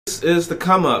This is the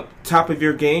Come Up Top of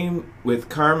Your Game with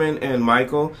Carmen and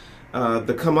Michael.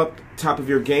 The Come Up Top of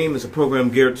Your Game is a program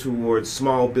geared towards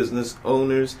small business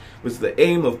owners with the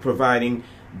aim of providing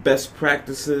best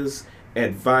practices,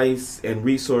 advice, and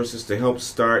resources to help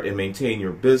start and maintain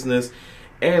your business.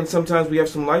 And sometimes we have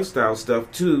some lifestyle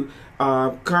stuff too.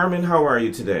 Carmen, how are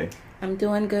you today? I'm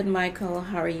doing good, Michael.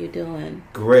 How are you doing?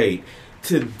 Great.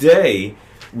 Today,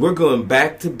 we're going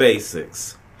back to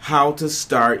basics. How to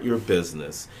start your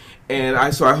business. And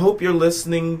I hope you're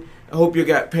listening. I hope you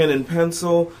got pen and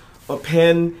pencil, a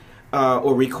pen,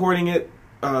 or recording it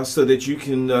so that you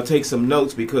can take some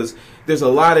notes, because there's a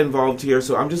lot involved here.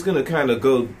 So I'm just going to kind of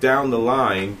go down the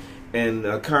line.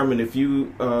 And Carmen, if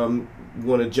you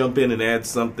want to jump in and add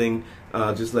something,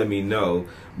 just let me know.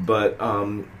 But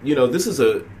this is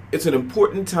it's an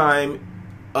important time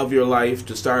of your life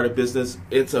to start a business.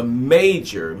 It's a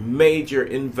major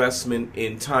investment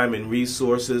in time and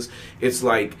resources. It's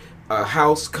like a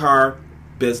house, car,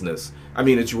 business. I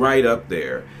mean, it's right up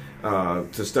there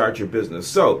to start your business.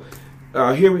 So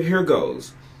here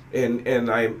goes. And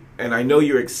I know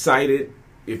you're excited.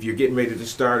 If you're getting ready to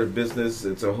start a business,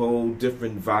 it's a whole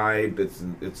different vibe.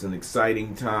 It's an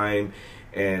exciting time.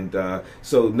 And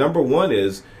so number one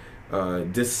is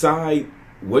decide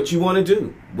what you want to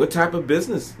do, what type of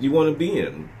business you want to be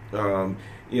in.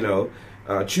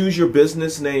 Choose your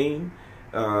business name.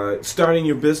 Starting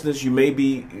your business,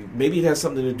 maybe it has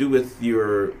something to do with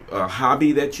your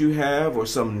hobby that you have, or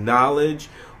some knowledge,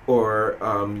 or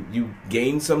you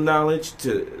gain some knowledge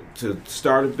to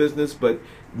start a business. But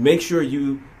make sure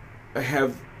you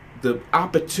have the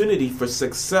opportunity for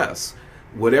success.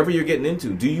 Whatever you're getting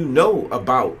into, do you know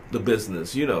about the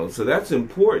business? So that's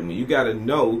important. You got to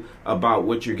know about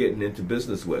what you're getting into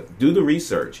business with. Do the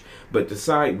research, but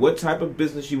decide what type of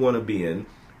business you want to be in.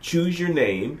 Choose your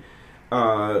name,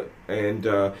 and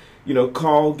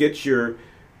get your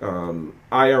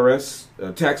IRS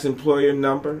tax employer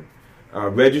number.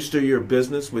 Register your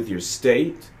business with your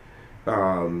state.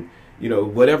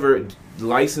 Whatever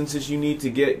licenses you need to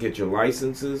get your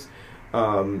licenses.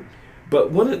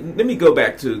 But let me go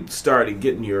back to starting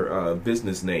getting your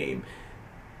business name.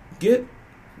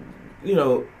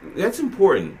 That's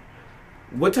important.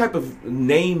 What type of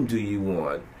name do you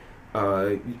want?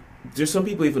 There's some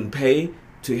people even pay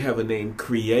to have a name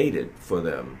created for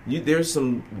them. There's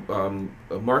some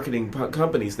marketing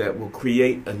companies that will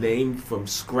create a name from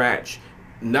scratch,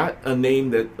 not a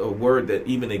word that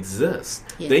even exists.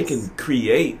 Yes. They can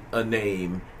create a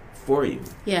name for you.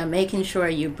 Yeah, making sure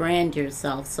you brand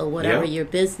yourself. So whatever your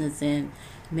business in,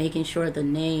 making sure the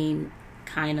name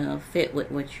kind of fit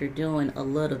with what you're doing a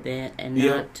little bit, and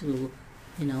not too,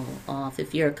 off.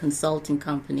 If you're a consulting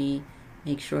company,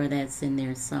 make sure that's in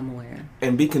there somewhere.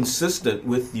 And be consistent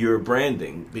with your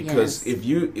branding, because if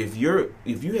you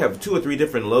have 2 or 3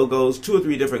 different logos, 2 or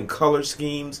 3 different color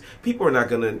schemes, people are not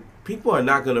gonna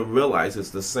realize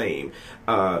it's the same.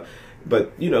 But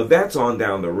that's on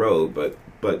down the road. But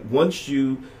once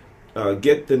you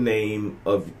get the name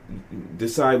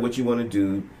decide what you want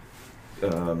to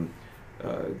do,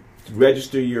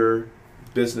 register your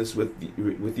business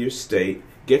with your state,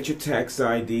 get your tax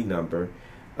ID number,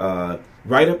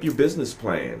 write up your business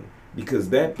plan, because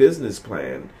that business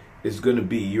plan is going to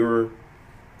be your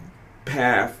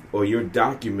path or your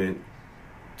document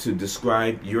to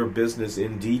describe your business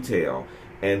in detail.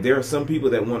 And there are some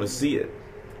people that want to see it.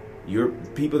 Your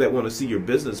people that want to see your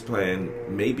business plan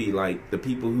may be like the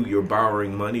people who you're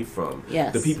borrowing money from,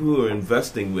 the people who are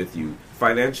investing with you,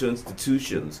 financial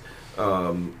institutions,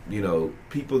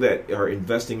 people that are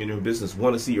investing in your business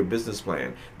want to see your business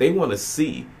plan. They want to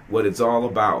see what it's all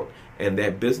about, and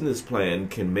that business plan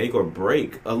can make or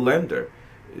break a lender.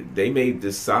 They may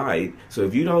decide. So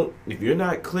if you're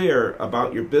not clear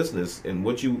about your business and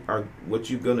what you're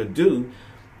going to do,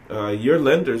 your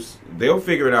lenders, they'll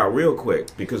figure it out real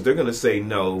quick, because they're going to say,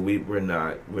 no, we're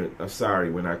not going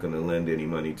to lend any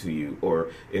money to you, or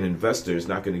an investor is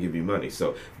not going to give you money.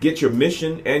 So get your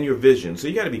mission and your vision. So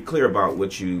you got to be clear about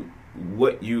what you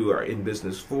are in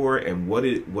business for, and what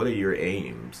are your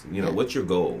aims. What's your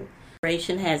goal?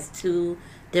 Corporation has 2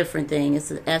 different things.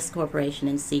 It's an S corporation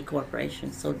and C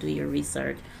corporation. So do your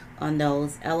research on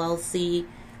those. LLC.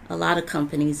 A lot of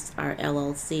companies are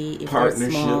LLC if you're a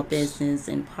small business,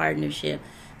 and partnership.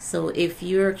 So if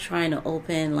you're trying to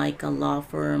open like a law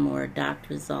firm or a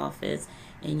doctor's office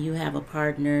and you have a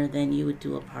partner, then you would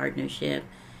do a partnership.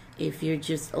 If you're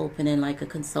just opening like a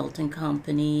consulting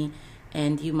company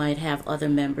and you might have other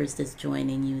members that's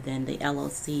joining you, then the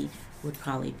LLC would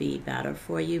probably be better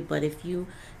for you. But if you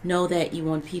know that you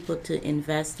want people to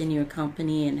invest in your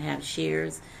company and have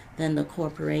shares, then the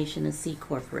corporation, a C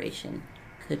corporation,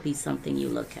 could be something you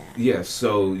look at. Yes,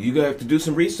 so you have to do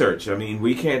some research. I mean,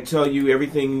 we can't tell you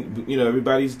everything.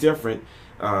 Everybody's different.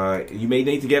 You may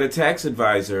need to get a tax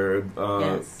advisor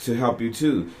to help you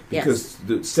too, because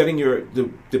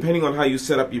depending on how you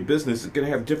set up your business, it's going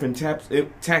to have different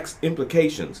tax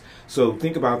implications. So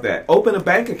think about that. Open a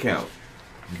bank account.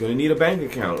 You're going to need a bank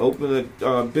account. Open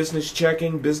a business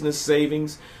checking, business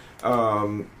savings.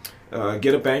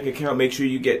 Get a bank account. Make sure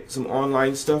you get some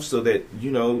online stuff so that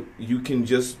you can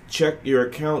just check your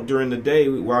account during the day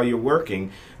while you're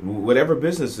working, whatever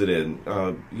business it in.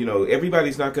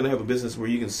 Everybody's not going to have a business where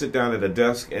you can sit down at a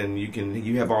desk and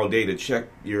you have all day to check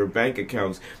your bank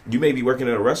accounts. You may be working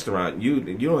at a restaurant. You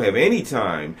don't have any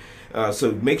time.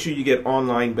 So make sure you get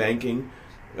online banking.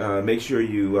 Make sure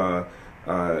you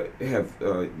have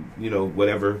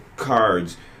whatever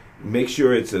cards. Make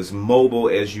sure it's as mobile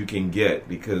as you can get,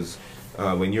 because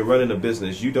when you're running a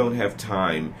business, you don't have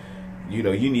time. You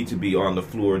need to be on the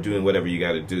floor doing whatever you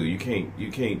got to do. You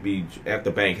can't be at the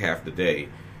bank half the day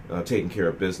taking care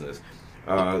of business.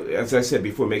 As I said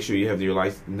before, make sure you have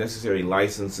your necessary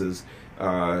licenses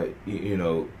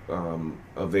available.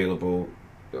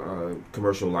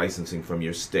 Commercial licensing from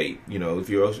your state. If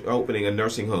you're opening a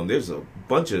nursing home, there's a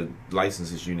bunch of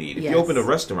licenses you need. If you open a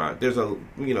restaurant, there's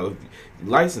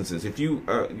licenses. If you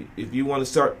want to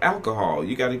start alcohol,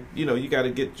 you gotta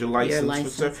get your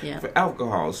license for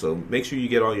alcohol. So make sure you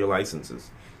get all your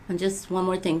licenses. And just one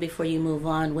more thing before you move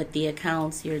on with the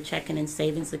accounts, your checking and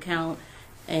savings account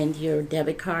and your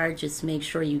debit card. Just make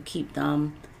sure you keep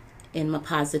them in a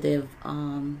positive.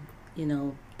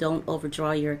 Don't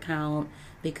overdraw your account,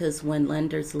 because when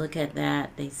lenders look at that,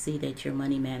 they see that your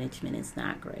money management is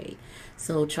not great.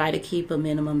 So try to keep a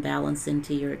minimum balance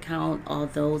into your account,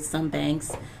 although some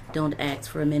banks don't ask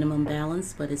for a minimum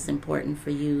balance, but it's important for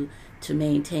you to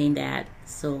maintain that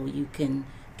so you can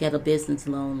get a business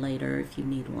loan later if you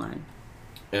need one.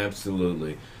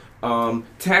 Absolutely.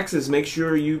 Taxes, make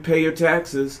sure you pay your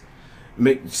taxes.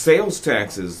 Sales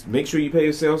taxes, make sure you pay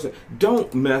your sales.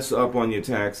 Don't mess up on your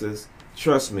taxes.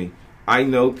 Trust me, I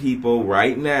know people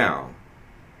right now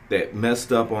that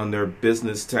messed up on their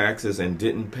business taxes and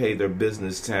didn't pay their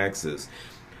business taxes.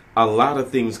 A lot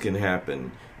of things can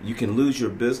happen. You can lose your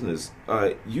business.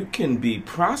 You can be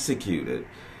prosecuted.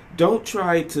 Don't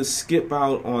try to skip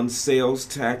out on sales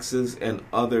taxes and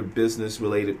other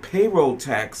business-related payroll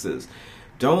taxes.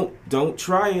 Don't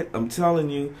try it. I'm telling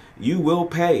you, you will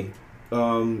pay.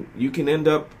 You can end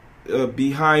up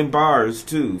behind bars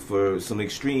too for some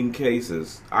extreme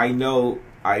cases. I know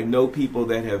people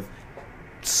that have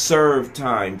served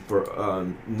time for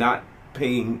not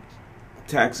paying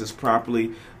taxes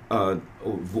properly,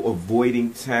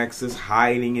 avoiding taxes,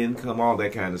 hiding income, all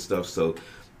that kind of stuff. So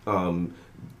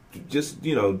just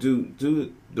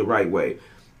do the right way.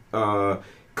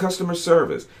 Customer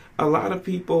service. A lot of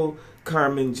people,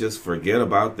 Carmen, just forget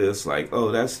about this. Like,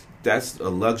 oh, that's a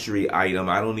luxury item.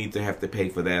 I don't need to have to pay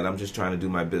for that. I'm just trying to do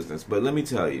my business. But let me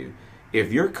tell you,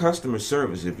 if your customer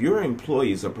service, if your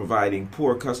employees are providing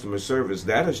poor customer service,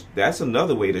 that's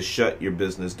another way to shut your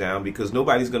business down, because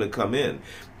nobody's going to come in.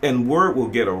 And word will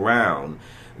get around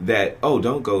that, oh,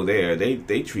 don't go there.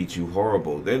 They treat you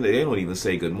horrible. They don't even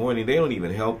say good morning. They don't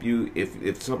even help you.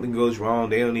 If something goes wrong,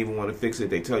 they don't even want to fix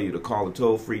it. They tell you to call a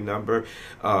toll-free number.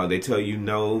 They tell you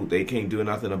no, they can't do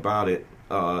nothing about it.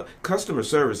 Customer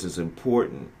service is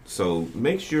important. So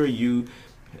make sure you,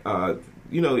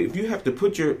 if you have to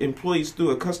put your employees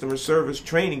through a customer service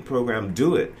training program,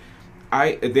 do it.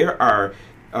 There are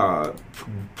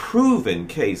proven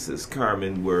cases,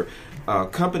 Carmen, where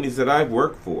companies that I've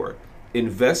worked for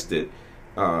invested.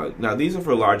 Now these are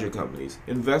for larger companies.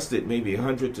 Invested maybe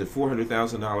 $100,000 to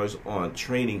 $400,000 on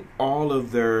training all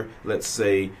of their, let's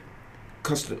say,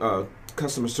 customer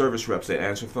service reps that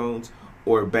answer phones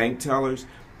or bank tellers.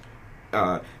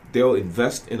 They'll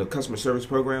invest in a customer service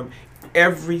program.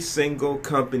 Every single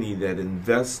company that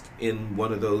invests in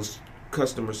one of those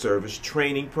customer service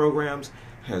training programs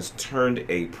has turned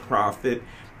a profit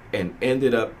and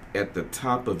ended up at the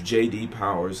top of J.D.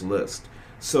 Power's list.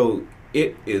 So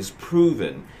it is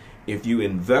proven, if you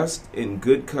invest in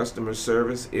good customer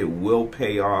service, it will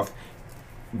pay off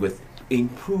with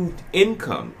improved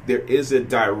income. There is a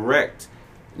direct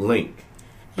link.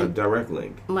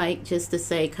 Mike, just to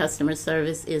say, customer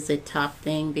service is a top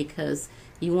thing, because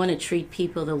you want to treat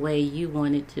people the way you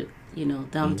wanted to,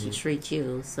 them to treat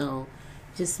you. So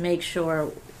just make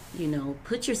sure,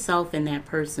 put yourself in that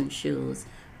person's shoes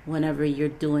whenever you're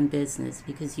doing business,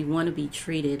 because you want to be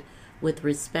treated with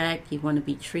respect. You want to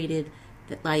be treated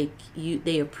like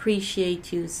they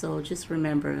appreciate you. So just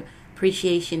remember,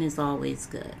 appreciation is always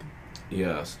good.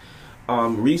 Yes.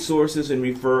 Resources and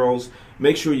referrals.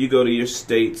 Make sure you go to your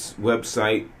state's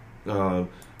website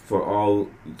for all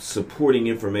supporting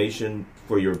information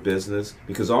for your business,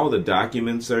 because all the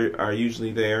documents are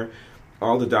usually there.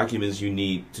 All the documents you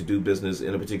need to do business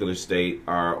in a particular state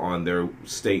are on their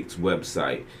state's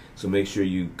website. So make sure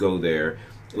you go there.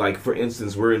 Like, for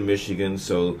instance, we're in Michigan,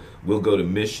 so we'll go to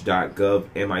mich.gov,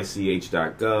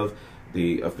 mich.gov,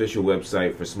 the official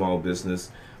website for small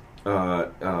business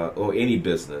or any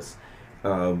business.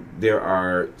 There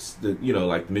are,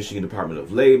 like the Michigan Department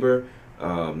of Labor,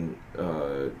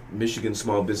 Michigan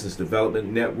Small Business Development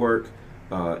Network,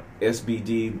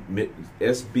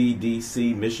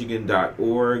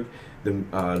 SBDCmichigan.org, the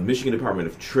Michigan Department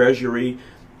of Treasury.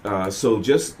 So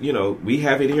just, we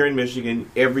have it here in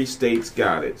Michigan. Every state's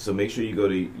got it. So make sure you go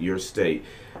to your state.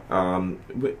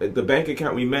 The bank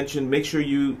account we mentioned, make sure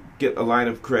you get a line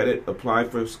of credit, apply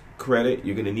for credit.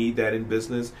 You're going to need that in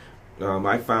business.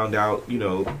 I found out,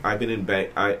 I've been in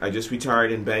bank. I just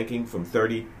retired in banking from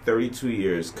 32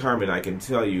 years. Carmen, I can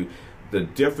tell you the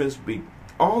difference.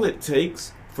 All it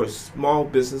takes for small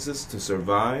businesses to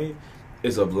survive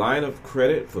is a line of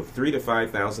credit for $3,000 to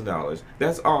 $5,000.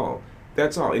 That's all.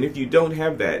 That's all. And if you don't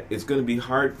have that, it's going to be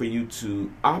hard for you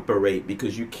to operate,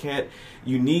 because you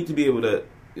need to be able to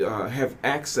have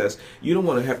access. You don't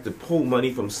want to have to pull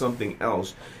money from something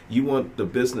else. You want the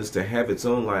business to have its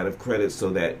own line of credit, so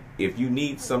that if you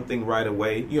need something right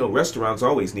away, restaurants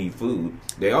always need food.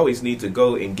 They always need to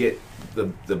go and get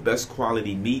the best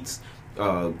quality meats,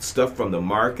 stuff from the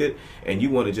market, and you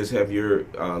want to just have your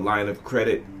line of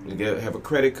credit, have a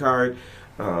credit card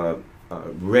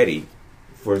ready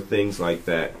for things like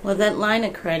that. Well, that line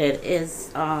of credit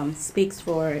is speaks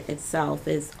for itself.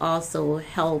 It's also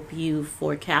help you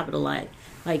for capital, like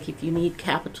if you need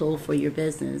capital for your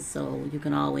business, so you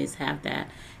can always have that.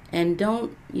 And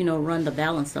don't, run the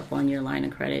balance up on your line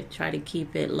of credit. Try to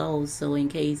keep it low, so in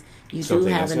case you do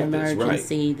have an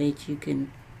emergency, that you can,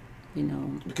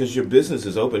 Because your business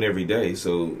is open every day,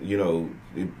 so, you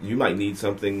might need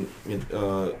something,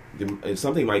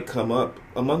 something might come up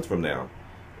a month from now,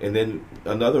 and then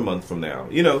another month from now.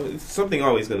 Something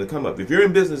always going to come up. If you're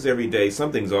in business every day,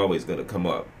 something's always going to come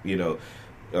up.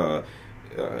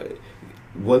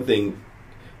 One thing,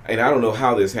 and I don't know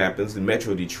how this happens, in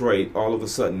Metro Detroit, all of a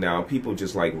sudden now people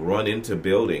just like run into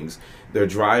buildings. They're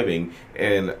driving,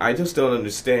 and I just don't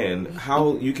understand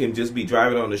how you can just be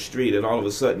driving on the street and all of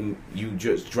a sudden you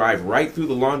just drive right through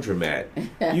the laundromat,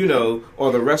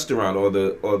 or the restaurant, or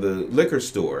the liquor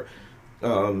store,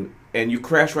 and you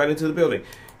crash right into the building.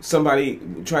 Somebody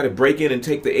try to break in and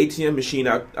take the ATM machine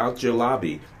out your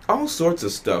lobby. All sorts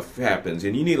of stuff happens,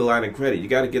 and you need a line of credit. You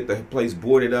got to get the place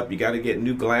boarded up. You got to get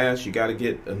new glass. You got to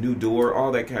get a new door.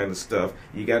 All that kind of stuff.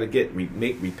 You got to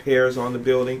make repairs on the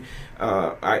building.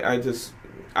 I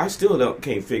still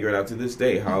can't figure it out to this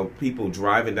day how people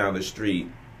driving down the street,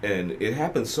 and it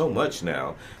happens so much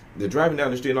now. They're driving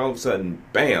down the street, and all of a sudden,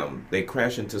 bam! They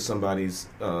crash into somebody's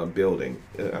building.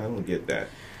 I don't get that.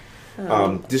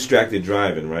 Distracted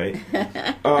driving, right?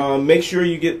 Make sure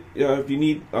you get, if you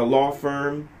need a law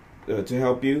firm to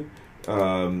help you,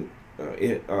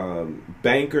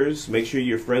 bankers, make sure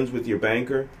you're friends with your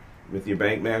banker, with your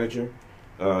bank manager.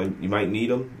 You might need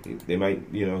them. They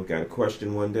might, got a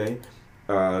question one day.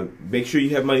 Make sure you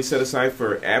have money set aside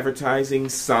for advertising,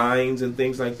 signs, and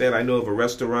things like that. I know of a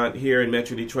restaurant here in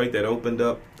Metro Detroit that opened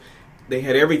up. They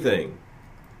had everything.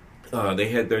 They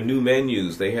had their new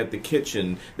menus. They had the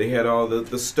kitchen. They had all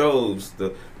the stoves,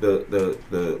 the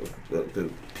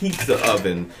pizza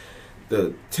oven,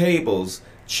 the tables,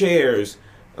 chairs,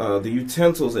 the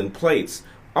utensils and plates,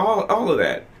 all of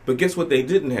that. But guess what they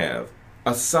didn't have?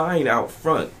 A sign out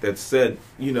front that said,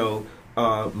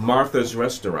 Martha's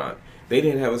Restaurant. They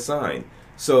didn't have a sign.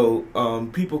 So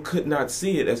people could not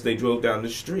see it as they drove down the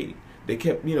street. They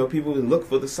kept, people would look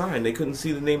for the sign. They couldn't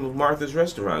see the name of Martha's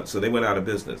Restaurant, so they went out of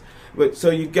business. But so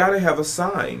you got to have a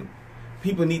sign.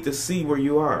 People need to see where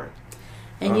you are.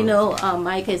 And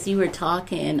Mike, as you were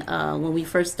talking, when we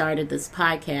first started this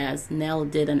podcast, Nell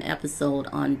did an episode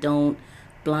on don't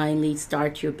blindly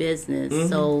start your business. Mm-hmm.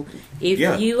 So if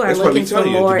you are looking for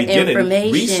more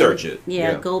information, research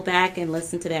it. Go back and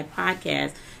listen to that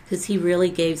podcast, because he really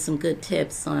gave some good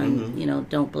tips on,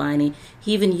 don't blindly.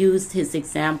 He even used his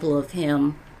example of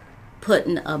him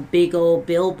putting a big old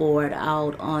billboard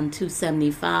out on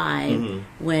 275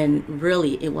 when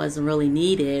really it wasn't really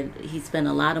needed. He spent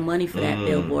a lot of money for that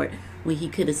billboard, when he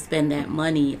could have spent that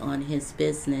money on his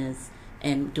business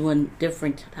and doing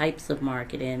different types of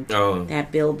marketing.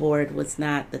 That billboard was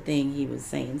not the thing he was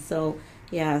saying. So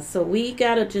we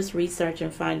got to just research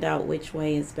and find out which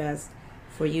way is best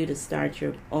for you to start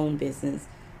your own business.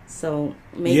 So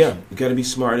you got to be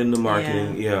smart in the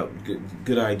marketing. Yeah,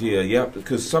 good idea. Yeah,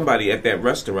 because somebody at that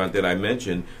restaurant that I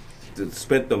mentioned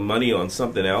spent the money on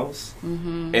something else,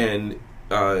 and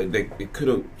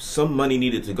some money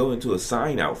needed to go into a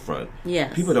sign out front.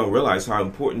 Yes. People don't realize how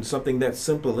important something that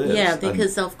simple is. Yeah,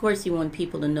 because of course you want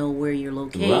people to know where your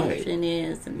location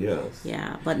is. And, yes.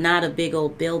 Yeah, but not a big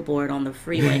old billboard on the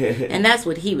freeway. And that's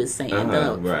what he was saying.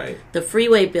 Right. The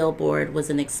freeway billboard was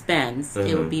an expense.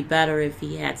 It would be better if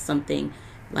he had something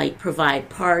like provide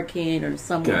parking or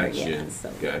somewhere. Gotcha.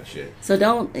 Yeah, Gotcha.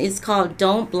 So it's called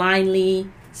Don't Blindly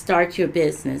Start Your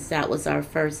Business. That was our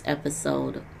first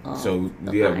episode of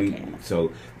the podcast.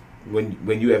 So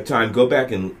when you have time, go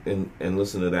back and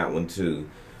listen to that one too.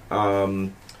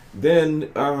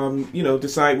 Then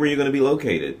decide where you're going to be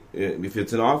located. If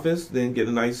it's an office, then get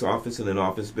a nice office in an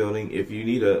office building. If you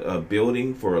need a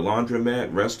building for a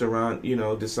laundromat, restaurant,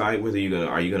 decide whether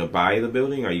are you going to buy the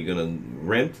building, are you going to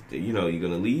rent, you're going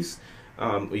to lease,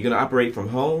 are you going to operate from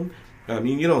home? I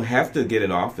mean, you don't have to get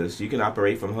an office. You can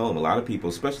operate from home. A lot of people,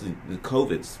 especially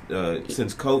since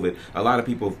COVID, a lot of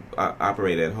people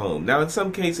operate at home. Now, in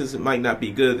some cases, it might not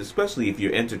be good, especially if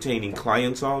you're entertaining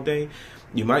clients all day.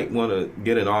 You might want to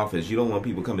get an office. You don't want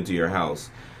people coming to your house.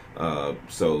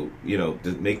 So,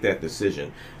 to make that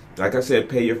decision. Like I said,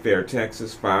 pay your fair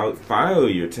taxes. File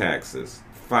your taxes.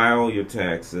 File your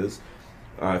taxes.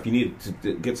 If you need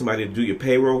to get somebody to do your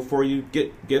payroll for you,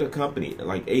 get a company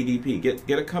like ADP.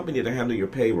 Get a company to handle your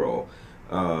payroll.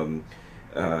 And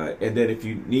then if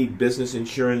you need business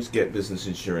insurance, get business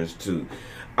insurance too.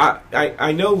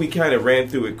 I know we kind of ran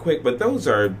through it quick, but those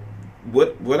are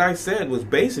what I said was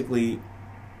basically,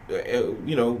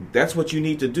 that's what you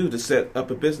need to do to set up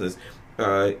a business.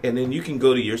 And then you can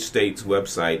go to your state's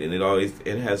website, and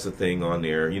it has a thing on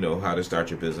there, how to start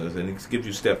your business, and it gives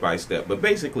you step by step. But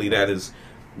basically, that is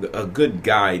a good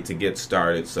guide to get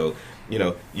started. So,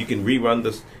 you can rerun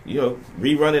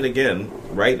it again,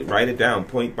 write it down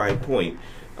point by point,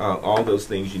 all those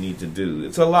things you need to do.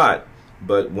 It's a lot,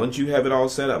 but once you have it all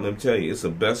set up, I'm going to tell you, it's the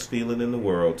best feeling in the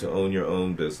world to own your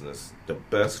own business. The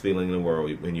best feeling in the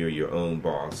world when you're your own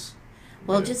boss.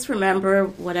 Well, just remember,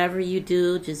 whatever you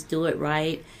do, just do it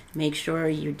right. Make sure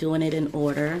you're doing it in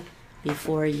order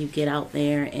before you get out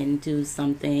there and do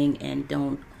something and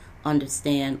don't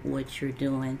understand what you're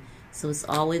doing. So it's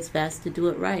always best to do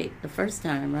it right the first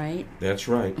time, right? That's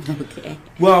right. Okay.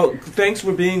 Well, thanks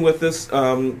for being with us.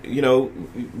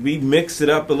 We mix it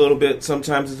up a little bit.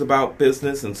 Sometimes it's about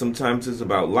business, and sometimes it's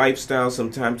about lifestyle.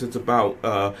 Sometimes it's about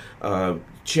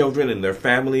children and their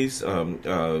families,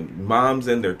 moms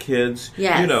and their kids.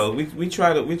 Yes. We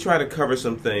try to cover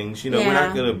some things. We're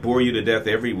not going to bore you to death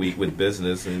every week with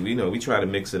business, and we try to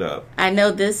mix it up. I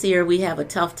know this year we have a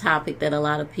tough topic that a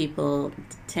lot of people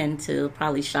tend to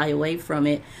probably shy away from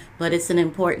it, but it's an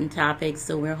important topic,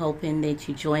 so we're hoping that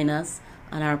you join us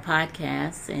on our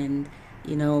podcast. And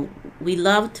we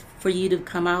loved for you to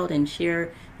come out and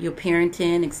share your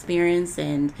parenting experience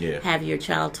and have your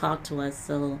child talk to us.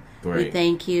 So Great. We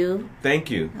thank you.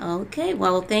 Thank you. Okay,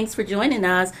 well, thanks for joining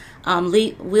us.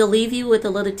 We'll leave you with a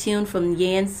little tune from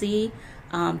Yancy.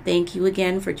 Thank you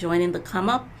again for joining the Come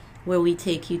Up, where we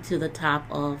take you to the top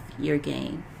of your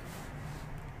game.